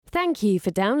Thank you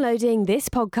for downloading this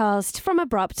podcast from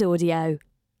Abrupt Audio.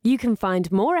 You can find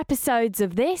more episodes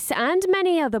of this and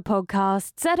many other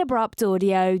podcasts at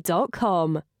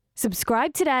abruptaudio.com.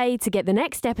 Subscribe today to get the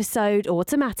next episode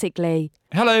automatically.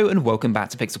 Hello and welcome back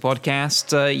to Pixel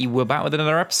Podcast. We're back with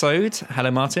another episode.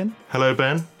 Hello, Martin. Hello,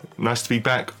 Ben. Nice to be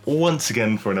back once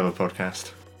again for another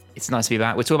podcast. It's nice to be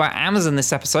back. We're talking about Amazon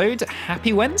this episode.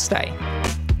 Happy Wednesday.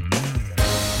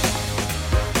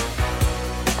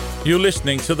 You're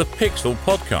listening to the Pixel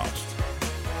Podcast.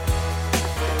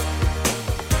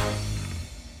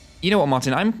 You know what,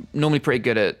 Martin? I'm normally pretty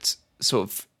good at sort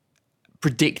of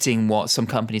predicting what some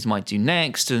companies might do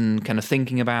next and kind of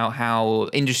thinking about how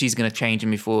industry is going to change and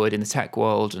move forward in the tech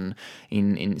world and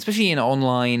in especially in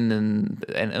online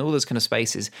and all those kind of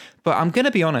spaces. But I'm going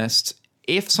to be honest,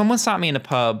 if someone sat me in a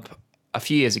pub a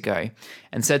few years ago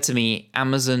and said to me,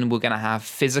 Amazon were going to have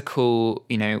physical,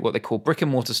 what they call brick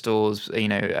and mortar stores,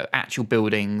 actual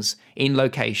buildings in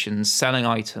locations selling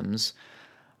items,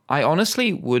 I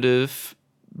honestly would have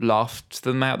laughed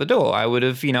them out the door. I would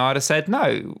have, I'd have said,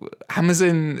 no,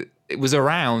 Amazon was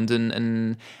around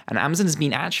and Amazon has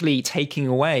been actually taking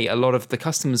away a lot of the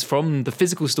customers from the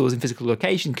physical stores in physical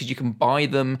locations because you can buy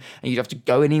them and you don't have to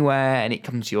go anywhere and it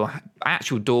comes to your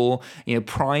actual door,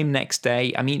 Prime next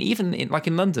day. I mean, even in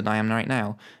London, I am right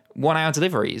now, 1 hour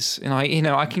deliveries.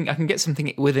 I can get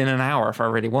something within an hour if I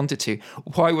really wanted to.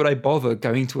 Why would I bother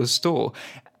going to a store?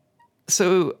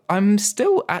 So I'm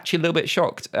still actually a little bit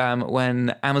shocked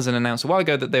when Amazon announced a while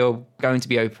ago that they were going to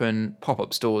be open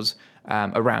pop-up stores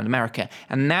around America.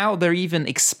 And now they're even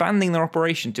expanding their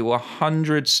operation to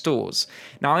 100 stores.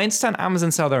 Now, I understand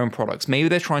Amazon sell their own products. Maybe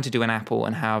they're trying to do an Apple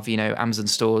and have, Amazon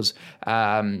stores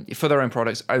for their own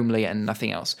products only and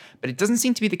nothing else. But it doesn't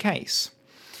seem to be the case.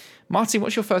 Martin,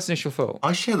 what's your first initial thought?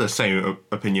 I share the same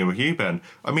opinion with you, Ben.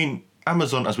 I mean,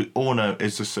 Amazon, as we all know,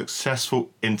 is a successful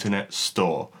internet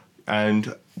store.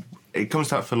 And it comes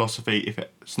to that philosophy, if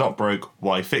it's not broke,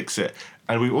 why fix it?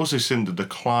 And we've also seen the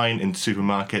decline in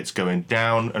supermarkets going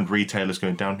down and retailers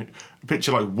going down. A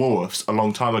picture like Woolworths a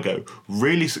long time ago,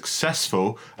 really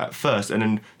successful at first and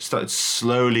then started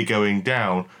slowly going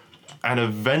down and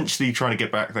eventually trying to get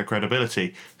back their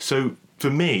credibility. So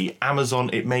for me, Amazon,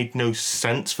 it made no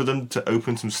sense for them to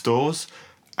open some stores.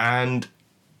 And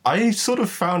I sort of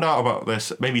found out about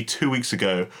this maybe 2 weeks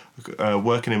ago,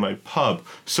 working in my pub.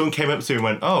 Someone came up to me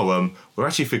and went, we're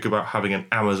actually thinking about having an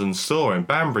Amazon store in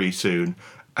Banbury soon.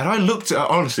 And I looked at,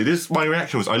 honestly, my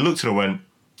reaction was, I looked at it and went,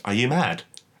 are you mad?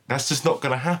 That's just not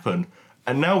going to happen.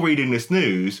 And now reading this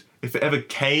news, if it ever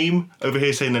came over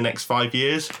here, say in the next 5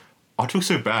 years, I'd feel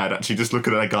so bad actually just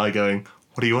looking at that guy going,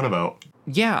 what are you on about?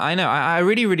 Yeah, I know. I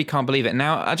really, really can't believe it.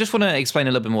 Now, I just want to explain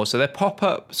a little bit more. So they're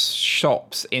pop-up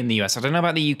shops in the US. I don't know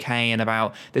about the UK and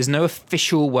there's no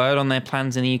official word on their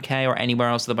plans in the UK or anywhere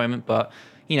else at the moment, but,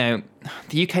 the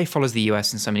UK follows the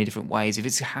US in so many different ways. If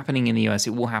it's happening in the US,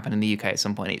 it will happen in the UK at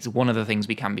some point. It's one of the things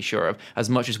we can be sure of. As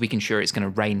much as we can sure it's going to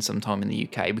rain sometime in the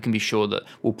UK, we can be sure that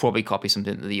we'll probably copy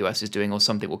something that the US is doing or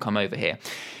something will come over here.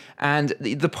 And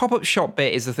the pop-up shop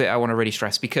bit is the thing I want to really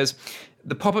stress because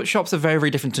the pop-up shops are very, very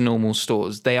different to normal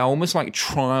stores. They are almost like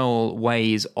trial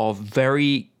ways of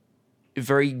very,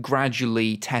 very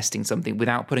gradually testing something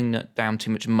without putting down too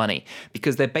much money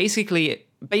because they're basically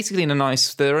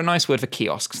they're a nice word for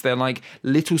kiosks. They're like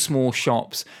little small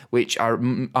shops which are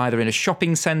either in a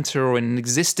shopping center or in an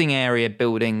existing area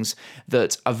buildings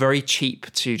that are very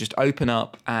cheap to just open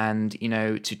up and,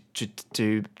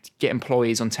 to get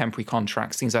employees on temporary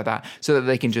contracts, things like that, so that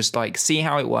they can just see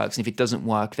how it works. And if it doesn't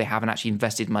work, they haven't actually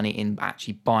invested money in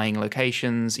actually buying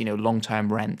locations,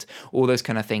 long-term rent, all those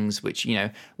kind of things, which,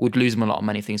 would lose them a lot of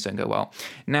money if things don't go well.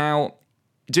 Now,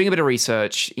 doing a bit of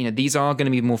research, these are going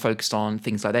to be more focused on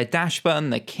things like their dash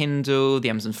button, their Kindle, the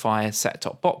Amazon Fire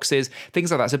set-top boxes,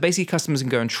 things like that. So basically customers can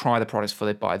go and try the products before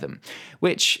they buy them,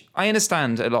 which I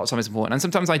understand a lot of times is important. And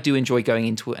sometimes I do enjoy going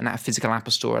into a physical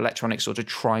Apple store, electronics store to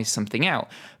try something out.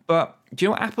 But do you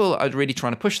know what Apple are really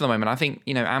trying to push at the moment? I think,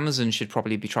 Amazon should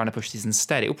probably be trying to push this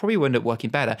instead. It will probably end up working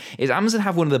better. Is Amazon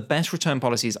have one of the best return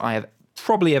policies I have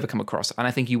probably ever come across, and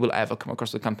I think you will ever come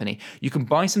across the company. You can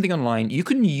buy something online, you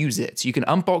can use it, you can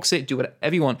unbox it, do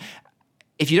whatever you want.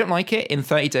 If you don't like it, in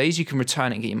 30 days, you can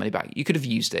return it and get your money back. You could have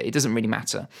used it. It doesn't really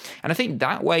matter. And I think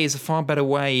that way is a far better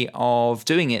way of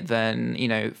doing it than,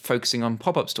 focusing on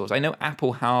pop-up stores. I know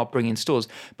Apple are bringing stores,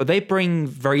 but they bring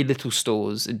very little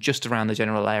stores just around the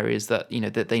general areas that,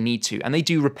 that they need to. And they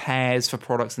do repairs for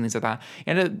products and things like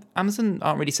that. Amazon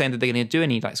aren't really saying that they're going to do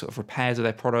any sort of repairs of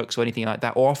their products or anything like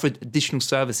that, or offer additional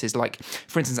services. Like,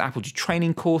 for instance, Apple do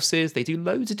training courses. They do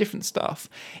loads of different stuff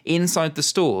inside the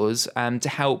stores to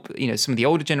help, some of the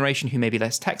older generation who may be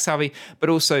less tech savvy, but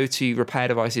also to repair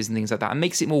devices and things like that. It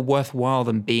makes it more worthwhile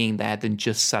than being there than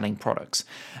just selling products.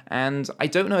 And I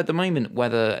don't know at the moment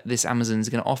whether this Amazon is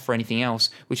going to offer anything else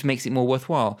which makes it more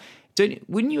worthwhile.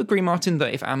 Wouldn't you agree, Martin,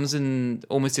 that if Amazon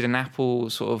almost did an Apple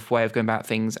sort of way of going about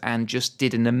things and just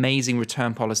did an amazing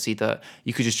return policy that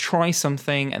you could just try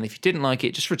something, and if you didn't like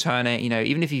it, just return it,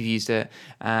 even if you've used it,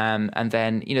 and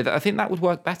then, I think that would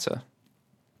work better.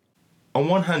 On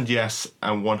one hand, yes,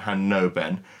 and one hand, no,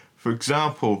 Ben. For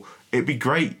example, it'd be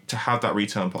great to have that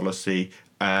return policy,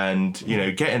 and,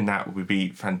 getting that would be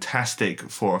fantastic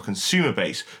for a consumer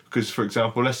base. Because, for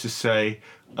example, let's just say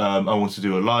I want to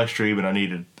do a live stream and I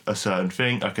needed a certain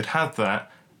thing. I could have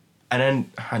that and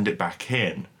then hand it back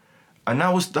in. And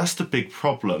that's the big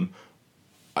problem.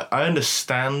 I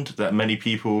understand that many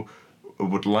people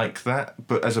would like that,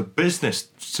 but as a business,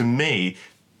 to me,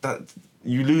 that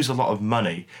you lose a lot of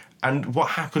money. And what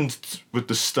happens with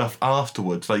the stuff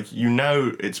afterwards? Like,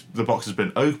 the box has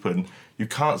been open. You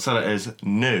can't sell it as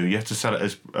new. You have to sell it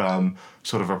as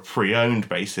sort of a pre-owned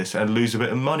basis and lose a bit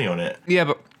of money on it. Yeah,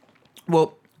 but,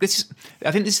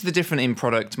 I think this is the difference in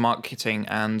product marketing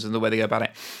and the way they go about it.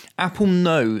 Apple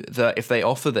know that if they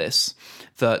offer this,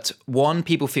 that one,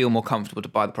 people feel more comfortable to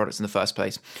buy the products in the first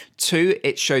place. Two,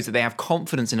 it shows that they have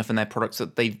confidence enough in their products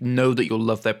that they know that you'll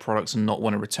love their products and not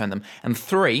want to return them. And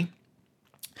three,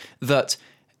 that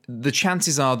the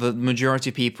chances are that the majority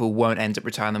of people won't end up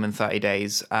returning them in 30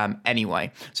 days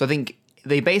anyway. So I think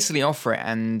they basically offer it,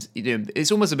 and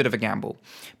it's almost a bit of a gamble.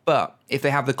 But if they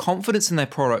have the confidence in their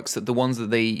products that the ones that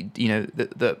they,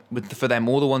 for them,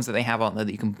 all the ones that they have out there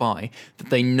that you can buy, that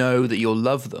they know that you'll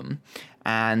love them,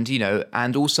 and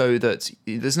and also that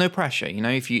there's no pressure.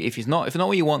 If it's not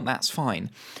what you want, that's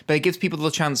fine. But it gives people the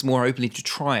chance more openly to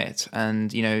try it,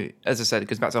 and as I said, it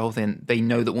goes back to the whole thing. They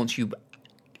know that once you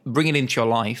bring it into your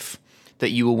life,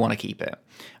 that you will want to keep it,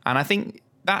 and I think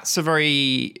it's a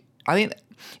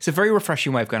very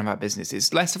refreshing way of going about business.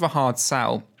 It's less of a hard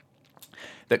sell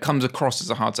that comes across as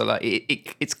a hard seller.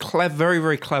 It's clever, very,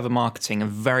 very clever marketing and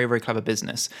very, very clever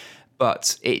business.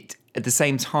 But it, at the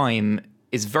same time,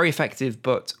 is very effective,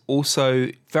 but also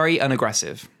very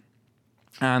unaggressive.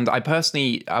 And I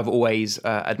personally have always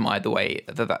admired the way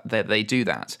that they do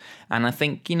that. And I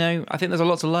think, there's a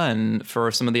lot to learn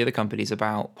for some of the other companies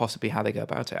about possibly how they go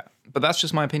about it. But that's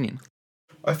just my opinion.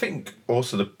 I think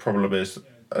also the problem is,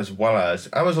 as well as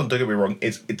Amazon, don't get me wrong,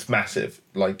 it's massive.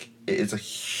 Like, it is a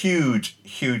huge,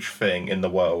 huge thing in the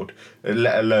world,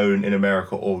 let alone in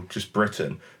America or just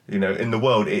Britain. In the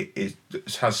world, it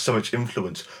has so much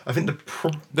influence. I think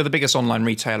they're the biggest online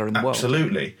retailer in the world.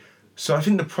 Absolutely. So I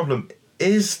think the problem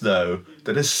is, though,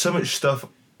 that there's so much stuff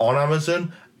on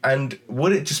Amazon, and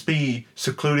would it just be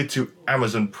secluded to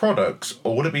Amazon products,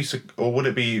 or would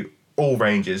it be all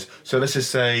ranges? So let's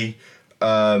just say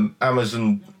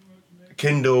Amazon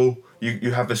Kindle,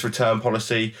 you have this return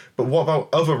policy, but what about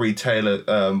other retailer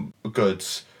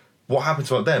goods? What happens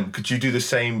about them? Could you do the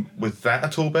same with that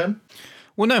at all, Ben?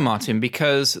 Well, no, Martin,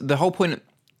 because the whole point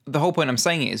I'm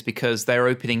saying is because they're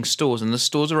opening stores, and the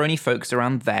stores are only focused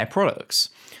around their products.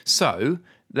 So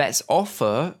let's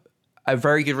offer a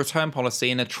very good return policy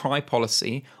and a try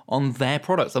policy on their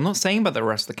products. I'm not saying about the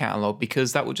rest of the catalogue,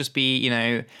 because that would just be,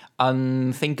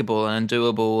 unthinkable and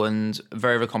undoable and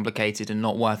very, very complicated and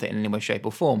not worth it in any way, shape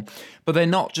or form. But they're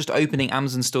not just opening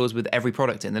Amazon stores with every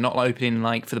product in. They're not opening,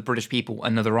 like, for the British people,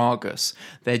 another Argos.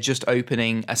 They're just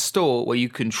opening a store where you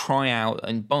can try out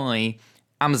and buy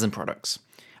Amazon products.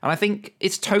 And I think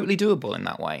it's totally doable in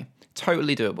that way.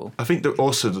 Totally doable. I think that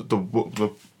also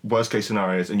the worst case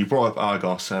scenarios, and you brought up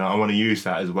Argos, and I want to use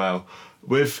that as well.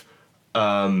 With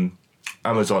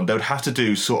Amazon, they would have to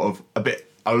do sort of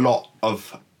a lot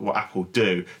of what Apple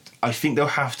do. I think they'll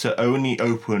have to only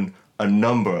open a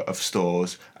number of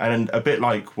stores, and a bit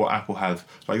like what Apple have.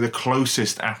 Like, the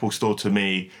closest Apple store to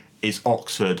me is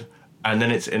Oxford, and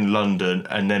then it's in London,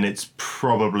 and then it's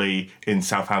probably in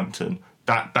Southampton.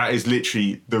 That is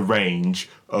literally the range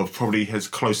of probably as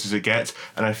close as it gets.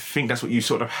 And I think that's what you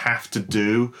sort of have to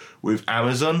do with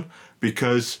Amazon,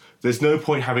 because there's no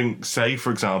point having, say,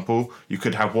 for example, you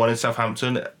could have one in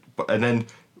Southampton, and then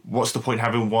what's the point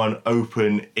having one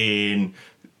open in,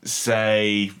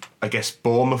 say, I guess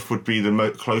Bournemouth would be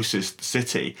the closest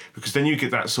city, because then you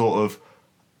get that sort of,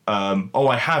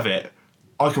 I have it,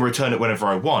 I can return it whenever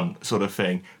I want, sort of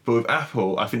thing. But with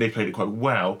Apple, I think they played it quite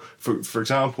well. For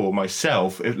example,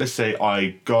 myself, if let's say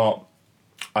I got,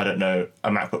 I don't know, a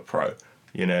MacBook Pro,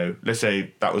 let's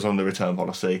say that was on the return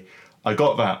policy. I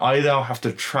got that. I now have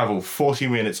to travel 40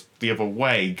 minutes the other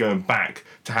way going back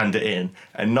to hand it in.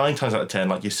 And 9 times out of 10,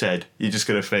 like you said, you're just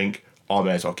going to think, I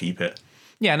may as well keep it.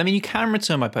 Yeah, and I mean, you can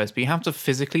return by post, but you have to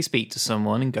physically speak to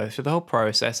someone and go through the whole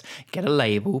process, get a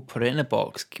label, put it in a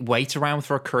box, wait around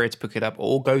for a courier to pick it up,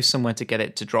 or go somewhere to get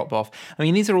it to drop off. I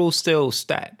mean, these are all still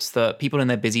steps that people in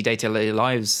their busy day-to-day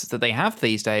lives that they have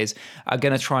these days are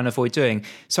going to try and avoid doing.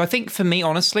 So I think for me,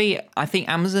 honestly, I think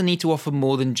Amazon need to offer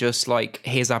more than just like,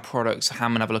 here's our products,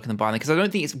 come and have a look at them, buy them. Because I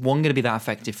don't think it's, one, going to be that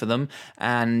effective for them,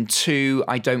 and two,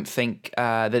 I don't think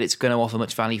that it's going to offer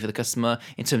much value for the customer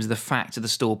in terms of the fact of the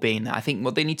store being there. I think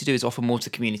what they need to do is offer more to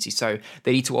the community. So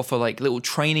they need to offer like little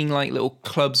training, like little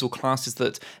clubs or classes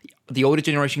that the older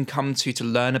generation come to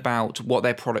learn about what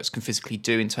their products can physically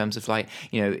do in terms of like,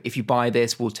 you know, if you buy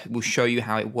this, we'll show you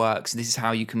how it works. This is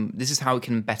how it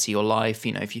can better your life.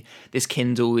 You know, if you, this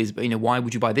Kindle is, you know, why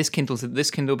would you buy this Kindle to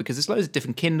this Kindle? Because there's loads of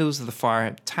different Kindles, the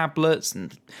Fire tablets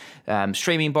and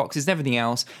streaming boxes and everything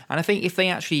else. And I think if they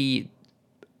actually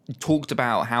talked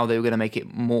about how they were going to make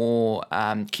it more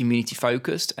community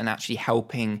focused and actually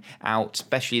helping out,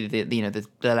 especially the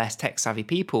less tech savvy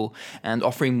people, and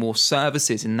offering more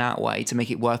services in that way to make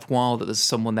it worthwhile that there's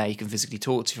someone there you can physically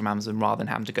talk to from Amazon rather than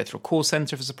having to go through a call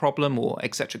center if there's a problem or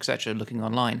etc., looking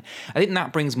online. I think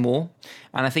that brings more.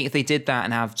 And I think if they did that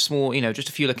and have small, you know, just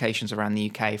a few locations around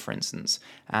the UK, for instance,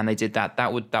 and they did that,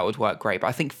 that would work great. But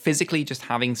I think physically just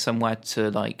having somewhere to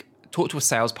like talk to a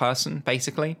salesperson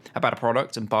basically about a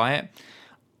product and buy it,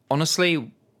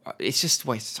 honestly, it's just a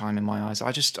waste of time in my eyes.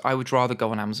 I would rather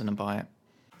go on Amazon and buy it.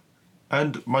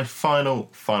 And my final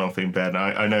thing, Ben,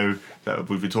 I know that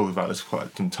we've been talking about this for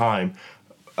quite some time.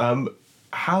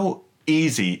 How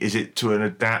easy is it to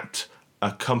adapt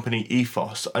a company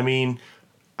ethos? I mean,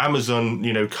 Amazon,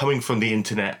 you know, coming from the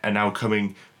internet and now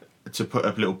coming to put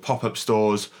up little pop-up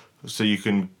stores so you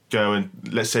can go and,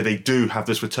 let's say they do have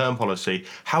this return policy.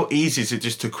 How easy is it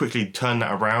just to quickly turn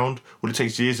that around? Well, it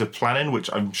takes years of planning, which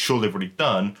I'm sure they've already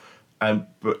done.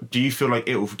 But do you feel like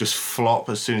it will just flop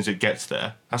as soon as it gets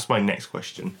there? That's my next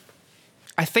question.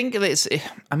 I think that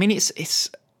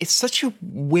it's such a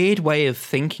weird way of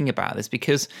thinking about this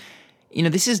because, you know,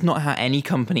 this is not how any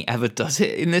company ever does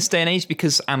it in this day and age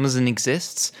because Amazon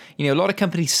exists. You know, a lot of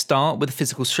companies start with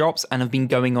physical shops and have been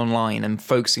going online and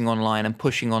focusing online and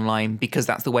pushing online because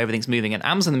that's the way everything's moving. And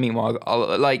Amazon, meanwhile,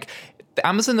 like,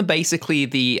 Amazon are basically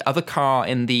the other car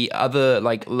in the other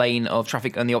like lane of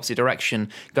traffic in the opposite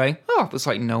direction going, oh, there's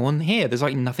like no one here. There's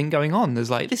like nothing going on. There's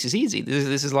like, this is easy.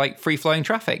 This is like free flowing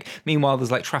traffic. Meanwhile,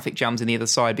 there's like traffic jams on the other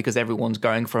side because everyone's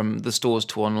going from the stores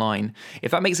to online.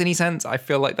 If that makes any sense, I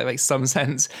feel like that makes some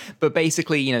sense. But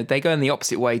basically, you know, they go in the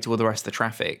opposite way to all the rest of the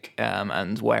traffic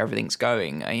and where everything's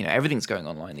going. You know, everything's going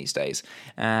online these days.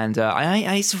 And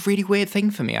it's a really weird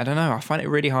thing for me. I don't know. I find it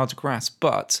really hard to grasp.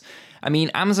 But I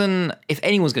mean, Amazon, if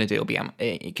anyone's going to do it,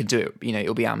 it can do it. You know,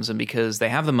 it'll be Amazon because they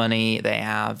have the money, they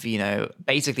have, you know,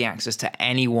 basically access to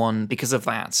anyone because of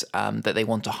that that they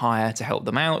want to hire to help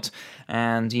them out.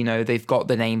 And, you know, they've got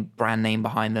the brand name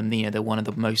behind them. You know, they're one of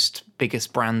the most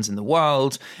biggest brands in the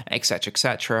world, etc.,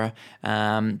 etc.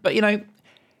 But, you know,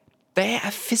 their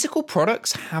physical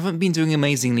products haven't been doing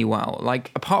amazingly well. Like,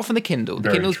 apart from the Kindle,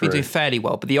 the Kindle's been doing fairly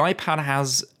well, but the iPad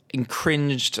has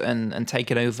encroached and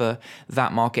taken over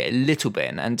that market a little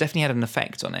bit and definitely had an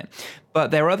effect on it.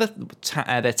 But their other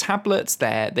their tablets,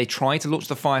 they tried to launch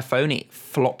the Fire Phone, it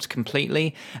flopped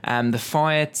completely. The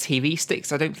Fire TV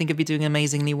sticks, I don't think, would be doing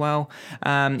amazingly well.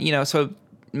 You know, so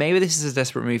maybe this is a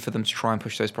desperate move for them to try and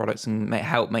push those products and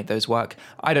help make those work.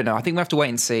 I don't know. I think we have to wait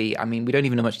and see. I mean, we don't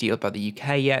even know much detail about the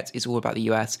UK yet. It's all about the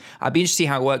US. I'd be interested to see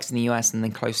how it works in the US and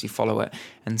then closely follow it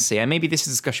and see. And maybe this is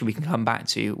a discussion we can come back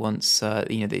to once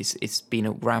you know, it's been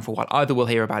around for a while. Either we'll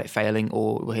hear about it failing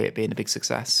or we'll hear it being a big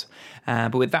success.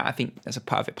 But with that, I think that's a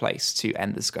perfect place to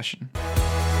end the discussion.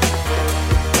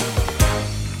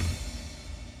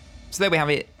 So there we have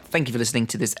it. Thank you for listening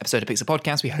to this episode of Pixel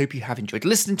Podcast. We hope you have enjoyed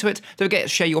listening to it. Don't forget to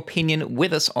share your opinion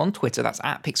with us on Twitter. That's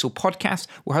 @Pixel Podcast.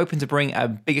 We're hoping to bring a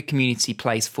bigger community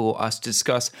place for us to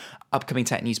discuss upcoming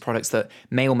tech news products that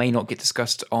may or may not get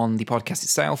discussed on the podcast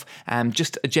itself.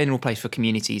 Just a general place for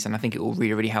communities. And I think it will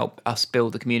really, really help us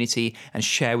build the community and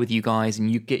share with you guys,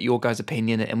 and you get your guys'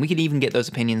 opinion. And we can even get those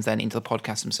opinions then into the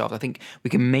podcast themselves. I think we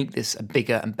can make this a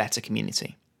bigger and better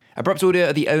community. Abrupt Audio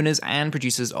are the owners and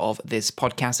producers of this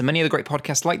podcast and many other great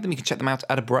podcasts like them. You can check them out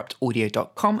at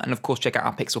abruptaudio.com, and of course check out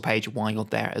our Pixel page while you're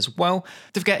there as well.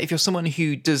 Don't forget, if you're someone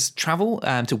who does travel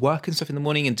to work and stuff in the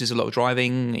morning and does a lot of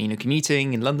driving, you know,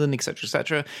 commuting in London,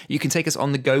 etc., you can take us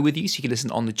on the go with you. So you can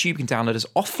listen on the tube, you can download us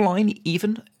offline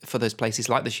even for those places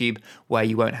like the tube where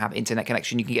you won't have internet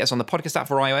connection. You can get us on the podcast app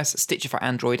for iOS, Stitcher for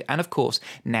Android, and of course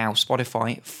now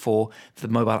Spotify for the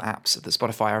mobile apps that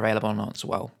Spotify are available on as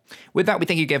well. With that, we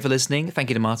thank you again for listening. Thank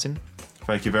you to Martin.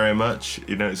 Thank you very much.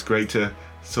 It's great to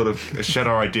sort of shed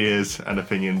our ideas and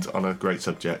opinions on a great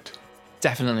subject.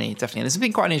 Definitely. This has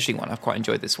been quite an interesting one. I've quite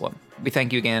enjoyed this one. We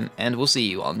thank you again, and we'll see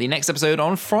you on the next episode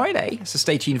on Friday. So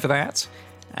stay tuned for that.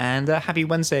 And happy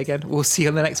Wednesday again. We'll see you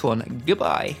on the next one.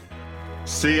 Goodbye.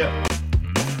 See ya.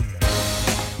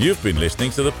 You've been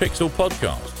listening to the Pixel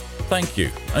Podcast. Thank you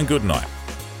and good night.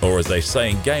 Or as they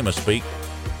say in gamer speak,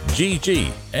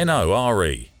 GG,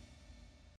 NORE.